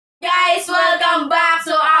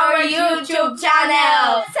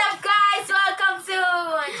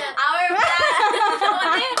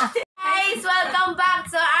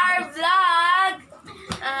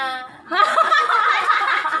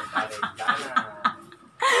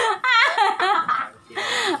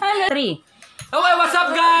3. Okay, what's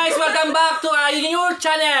up guys? Welcome back to our new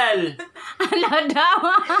channel! Ano daw?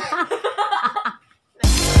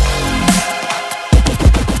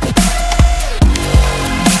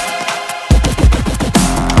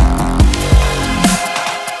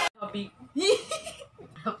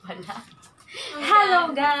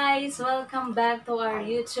 Hello guys! Welcome back to our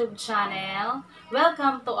YouTube channel.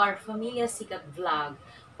 Welcome to our Familia SICAT vlog.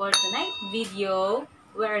 For tonight's video,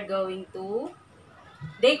 we're going to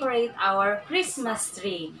decorate our Christmas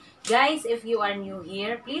tree. Guys, if you are new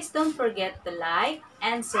here, please don't forget to like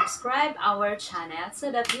and subscribe our channel so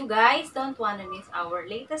that you guys don't want to miss our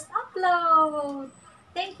latest upload.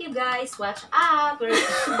 Thank you guys. Watch out.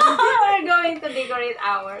 We're going to decorate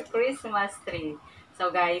our Christmas tree. So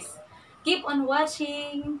guys, keep on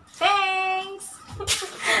watching. Thanks!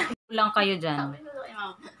 Kulang kayo dyan.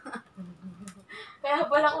 Kaya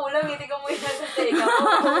palang ulam, hindi ka mo yung nasa teka mo.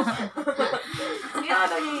 Ginawa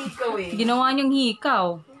daw yung hikaw eh. Ginawa niyong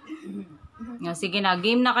hikaw. Sige na,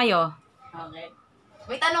 game na kayo. Okay.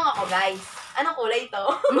 May tanong ako guys. Anong kulay ito?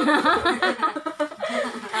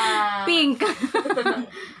 Pink.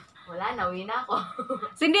 Wala, nauwi na ako.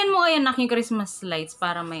 Sindihan mo ngayon aking Christmas lights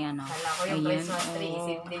para may ano. Kala ko yung Christmas tree.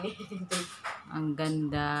 Isip din eh. Ang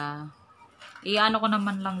ganda. I-ano ko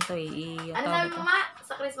naman lang to eh. Ano sabi mo ma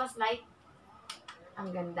sa Christmas light?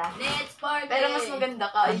 Ang ganda. Let's party! Pero mas maganda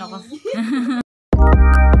ka. Ano ko?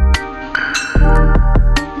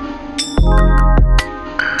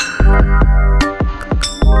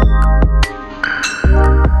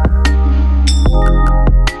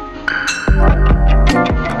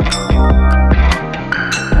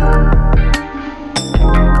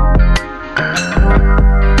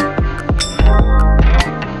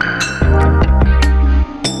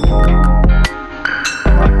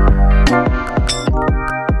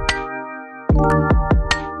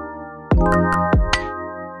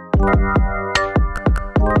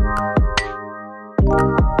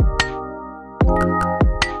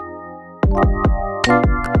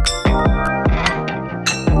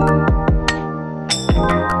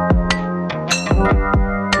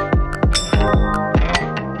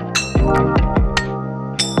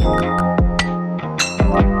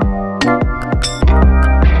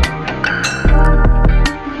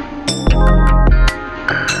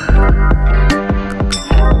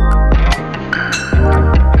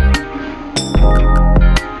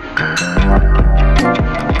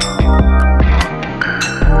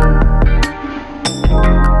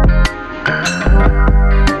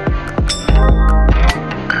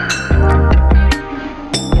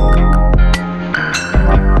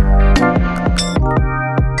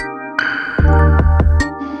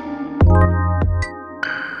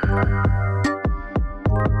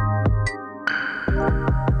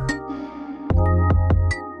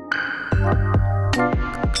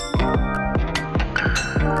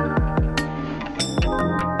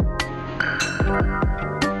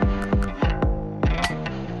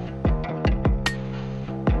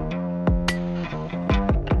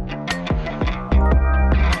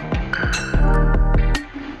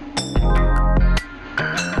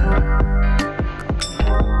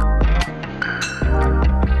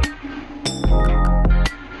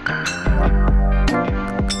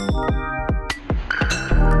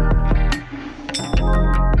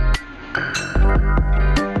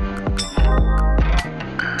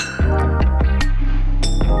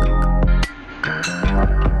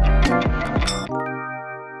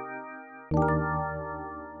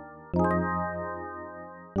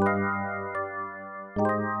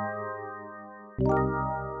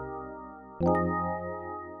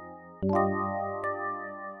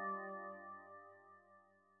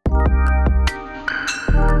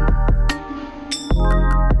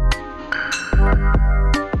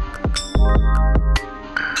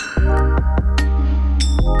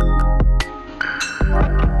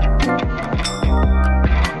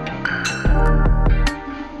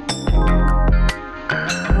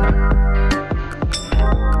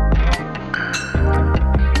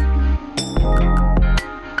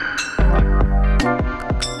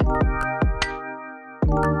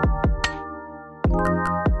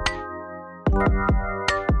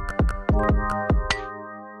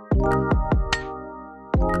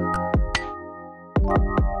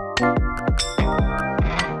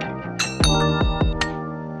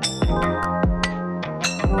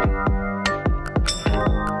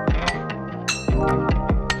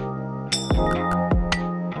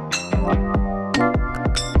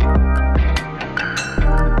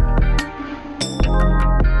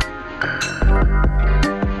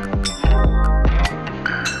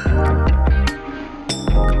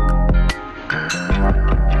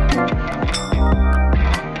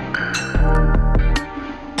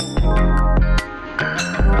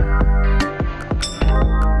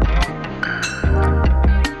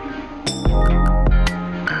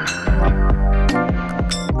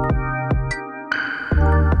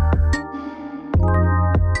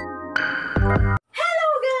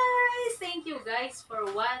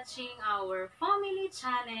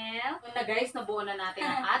 channel. Na guys, nabuo na natin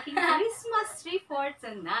ang ating Christmas tree for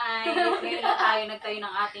tonight. Ngayon na tayo nagtayo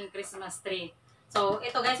ng ating Christmas tree. So,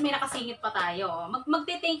 ito guys, may nakasingit pa tayo.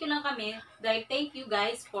 Magte-thank you lang kami dahil thank you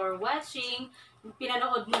guys for watching.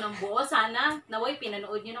 Pinanood mo ng buo. Sana, naway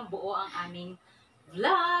pinanood nyo ng buo ang aming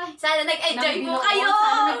vlog. Sana nag-enjoy po kayo!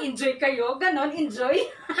 Sana nag-enjoy kayo. Ganon, enjoy.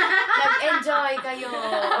 Nag-enjoy kayo!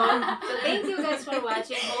 So, thank you guys for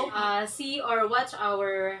watching. Hope see or watch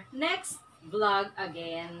our next vlog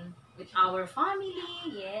again with our family.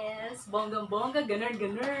 Yes. Bonggang-bongga.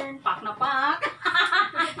 Ganun. Pak na pak.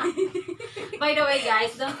 By the way,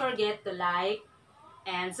 guys, don't forget to like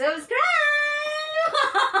and subscribe.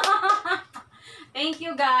 Thank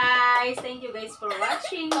you guys. Thank you guys for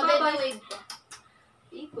watching. Bye-bye.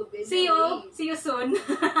 See you soon.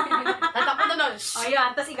 Tatakbo na nun. O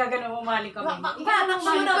yan, tapos igagano mo mali kami.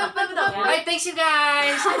 Alright, thanks you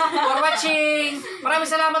guys for watching.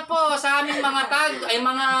 Maraming salamat po sa aming mga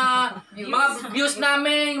mga views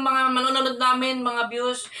namin, yung mga manonood namin, mga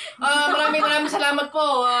views. Maraming salamat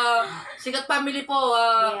po. Sikat family po.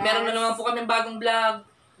 Yes. Meron na naman po kami bagong vlog.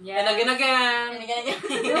 Yes. And again.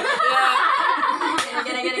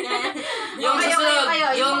 Yung susunod,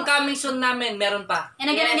 yung coming soon namin, meron pa. And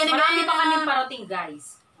again, marami pa kami parating,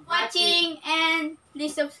 guys. Watching and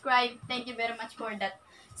please subscribe. Thank you very much for that.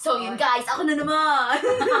 So yun guys, ako na naman.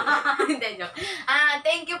 Hindi, joke.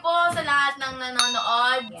 Thank you po sa lahat ng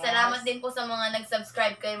nanonood. Yes. Salamat din po sa mga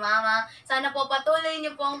nag-subscribe kay Mama. Sana po patuloy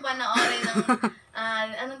niyo po ang panoorin ng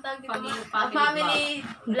anong tawag dito? Family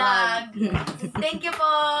vlog. Thank you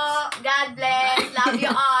po. God bless. Love you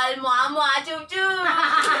all. Mua, chum chum.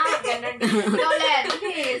 Ganun. Go ulit,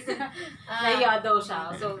 please. Naiya daw siya.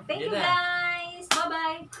 So, thank you Yun na. guys.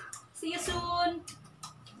 Bye-bye. See you soon.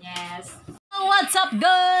 Yes. What's up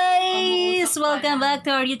guys? Welcome back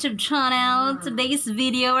to our YouTube channel. Today's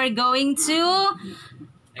video we're going to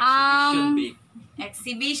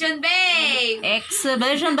Exhibition babe.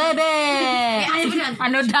 Exhibition baby.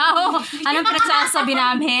 Ano daw? Anong pinagsasabi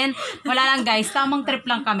namin? Wala lang guys, tamang trip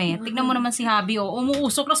lang kami. Tignan mo naman si Habi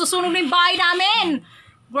umuusok na susunog na yung bahay namin.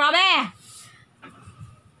 Grabe.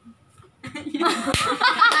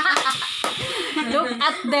 Look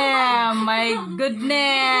at them. My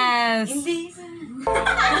goodness.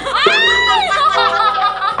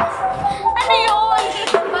 Ano yun?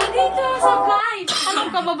 Bagay to sa vlog.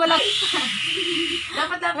 Anong kababalak?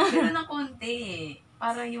 Dapat gano'n ng konti.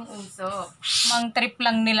 Para yung usok. Mang trip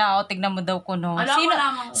lang nila. O, tignan mo daw ko, no? Wala,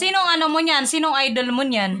 Sinong ano mo niyan? Sinong idol mo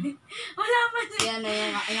niyan? Wala man. Yan na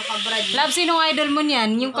yung kabrad. Love, sinong idol mo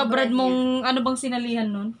niyan? Yung kabrad mong, ano bang sinalihan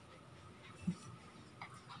nun?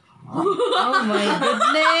 Oh my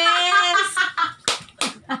goodness!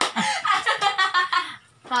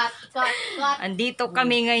 Cut. Andito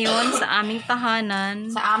kami ngayon sa aming tahanan.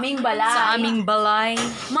 Sa aming balay. Sa aming balay.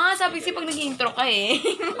 Ma, sabi si pag nag-intro ka eh.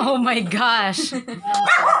 Oh my gosh!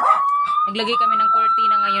 Naglagay kami ng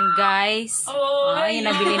kortina ngayon, guys. Ay,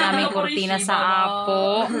 nabili namin kortina sa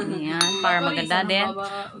Apo. Ayan, para maganda din.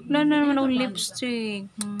 Wala na naman ng lipstick.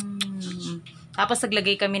 Tapos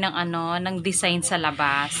naglagay kami ng ng design sa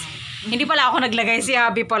labas. Hindi pala ako naglagay, si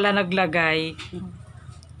Abby pala naglagay.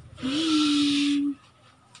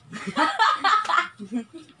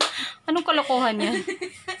 Anong kalokohan yan?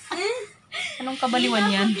 Anong kabaliwan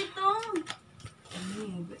yan?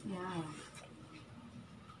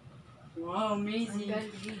 Wow, amazing.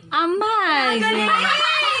 Amazing!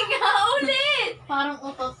 Ulit! Parang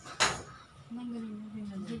utot.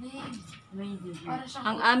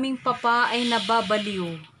 Ang aming papa ay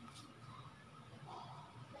nababaliw.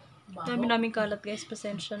 Dami namin kalat, guys.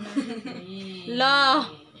 Pasensya na. La!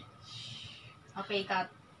 Okay, cut.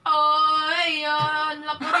 Oh, ayan.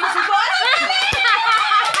 Lapurin si Boss.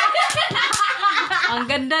 Ang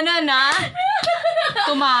ganda nun, ha?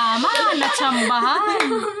 Tumama. Natsambahan.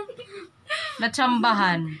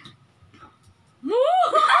 Natsambahan.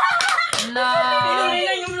 La!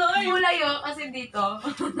 Bulayo kasi dito.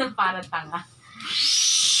 Parang tanga.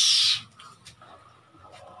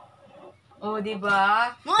 Oh, diba?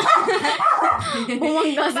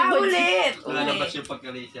 Bumangga si Boy. Ulit! Lalabas yung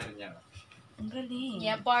pagka-laser niya. Ang galing.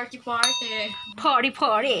 Yeah, party. Party. Party!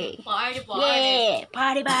 Yeah!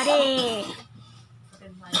 Party!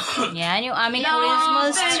 Yan yung aming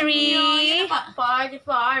Christmas tree. Party.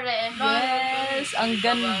 Yes! Ang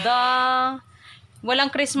ganda. Walang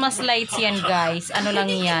Christmas lights yan, guys. Ano lang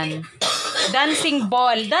yan? Dancing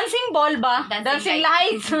ball. Dancing ball ba? Dancing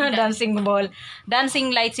lights. Dancing ball.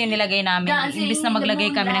 Dancing lights yung nilagay namin. Dancing Imbis na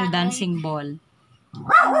maglagay kami ng dancing ball.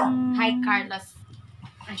 Hi, Carlos.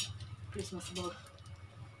 Ay, Christmas ball.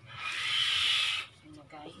 Ano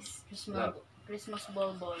guys? Christmas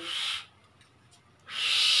ball.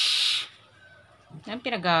 Yan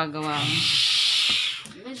pinagagawa mo.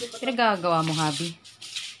 Pinagagawa mo, Habi.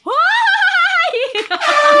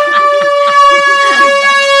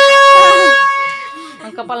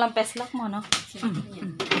 Ang kapal ng peslak mo, no?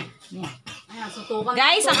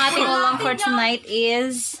 Guys, ang ating ulam for tonight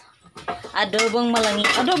is adobong malangi.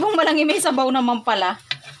 Adobong malangi, may sabaw naman pala.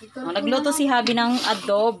 Nagluto si Habi ng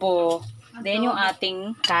adobo. Then yung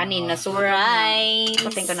ating kanin na suray.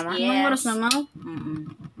 Puting ko naman. Yes. Oras naman.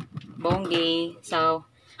 Bonggi. So,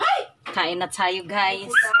 kain na tayo, guys.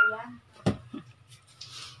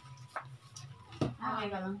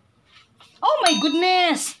 Oh my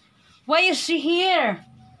goodness! Why is she here?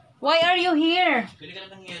 Why are you here? Pili ka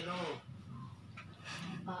na ng yelo.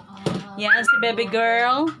 Yan, si baby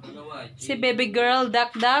girl. Si baby girl,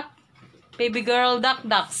 duck. Baby girl,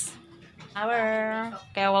 ducks.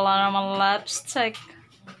 Kaya wala naman lipstick.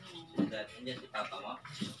 Hindi si papa mo.